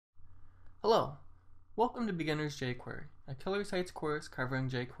Hello, welcome to Beginner's jQuery, a Killer Sites course covering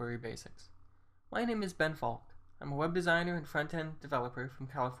jQuery basics. My name is Ben Falk. I'm a web designer and front-end developer from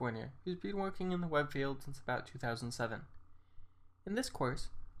California who's been working in the web field since about 2007. In this course,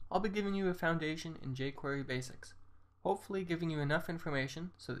 I'll be giving you a foundation in jQuery basics, hopefully giving you enough information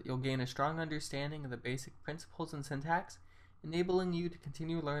so that you'll gain a strong understanding of the basic principles and syntax, enabling you to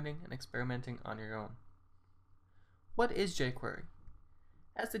continue learning and experimenting on your own. What is jQuery?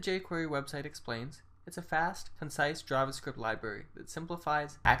 As the jQuery website explains, it's a fast, concise JavaScript library that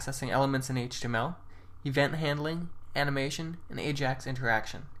simplifies accessing elements in HTML, event handling, animation, and AJAX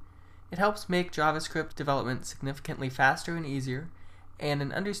interaction. It helps make JavaScript development significantly faster and easier, and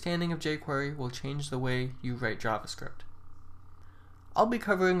an understanding of jQuery will change the way you write JavaScript. I'll be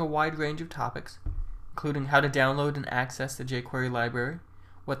covering a wide range of topics, including how to download and access the jQuery library,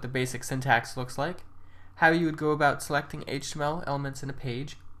 what the basic syntax looks like, how you would go about selecting HTML elements in a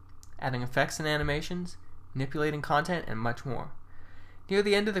page, adding effects and animations, manipulating content, and much more. Near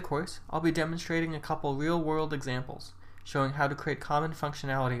the end of the course, I'll be demonstrating a couple real-world examples, showing how to create common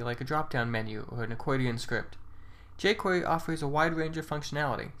functionality like a drop-down menu or an accordion script. jQuery offers a wide range of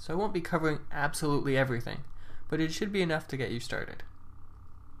functionality, so I won't be covering absolutely everything, but it should be enough to get you started.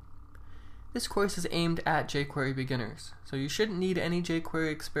 This course is aimed at jQuery beginners, so you shouldn't need any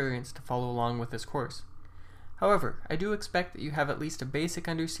jQuery experience to follow along with this course. However, I do expect that you have at least a basic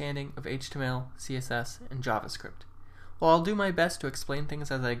understanding of HTML, CSS, and JavaScript. While I'll do my best to explain things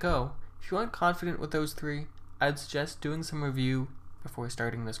as I go, if you aren't confident with those three, I'd suggest doing some review before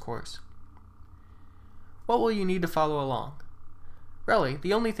starting this course. What will you need to follow along? Really,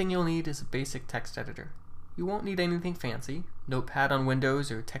 the only thing you'll need is a basic text editor. You won't need anything fancy. Notepad on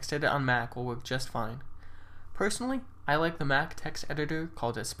Windows or TextEdit on Mac will work just fine. Personally, I like the Mac text editor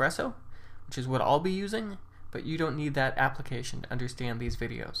called Espresso, which is what I'll be using, but you don't need that application to understand these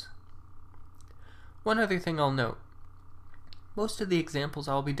videos. One other thing I'll note. Most of the examples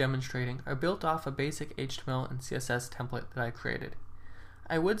I'll be demonstrating are built off a basic HTML and CSS template that I created.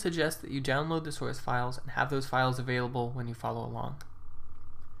 I would suggest that you download the source files and have those files available when you follow along.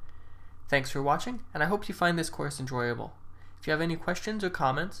 Thanks for watching, and I hope you find this course enjoyable. If you have any questions or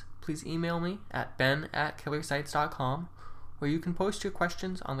comments, please email me at ben@killersites.com, or you can post your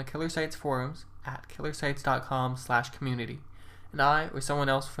questions on the Killer Sites forums at killersites.com/community, and I or someone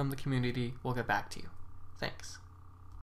else from the community will get back to you. Thanks.